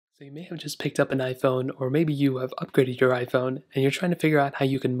So you may have just picked up an iPhone, or maybe you have upgraded your iPhone and you're trying to figure out how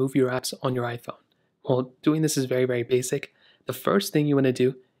you can move your apps on your iPhone. Well, doing this is very, very basic. The first thing you want to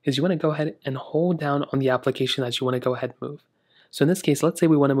do is you want to go ahead and hold down on the application that you want to go ahead and move. So in this case, let's say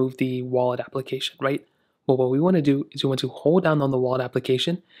we want to move the wallet application, right? Well, what we want to do is we want to hold down on the wallet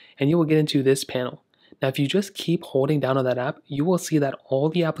application and you will get into this panel. Now, if you just keep holding down on that app, you will see that all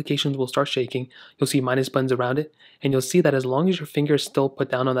the applications will start shaking. You'll see minus buttons around it, and you'll see that as long as your finger is still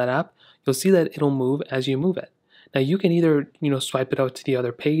put down on that app, you'll see that it'll move as you move it. Now, you can either, swipe it out to the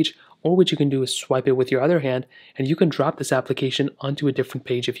other page, or what you can do is swipe it with your other hand, and you can drop this application onto a different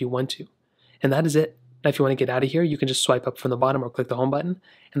page if you want to. And that is it. Now, if you want to get out of here, you can just swipe up from the bottom or click the home button,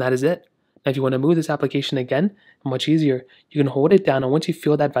 and that is it. Now, if you want to move this application again, much easier, you can hold it down, and once you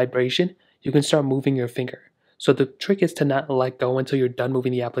feel that vibration, you can start moving your finger. So the trick is to not let go until you're done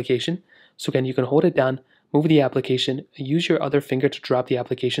moving the application. So again, you can hold it down, move the application, use your other finger to drop the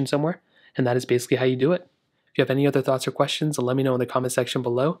application somewhere, and that is basically how you do it. If you have any other thoughts or questions, let me know in the comment section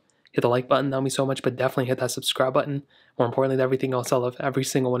below. Hit the like button, that would mean so much, but definitely hit that subscribe button. More importantly than everything else, I love every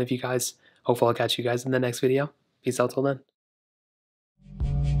single one of you guys. Hopefully I'll catch you guys in the next video. Peace out till then.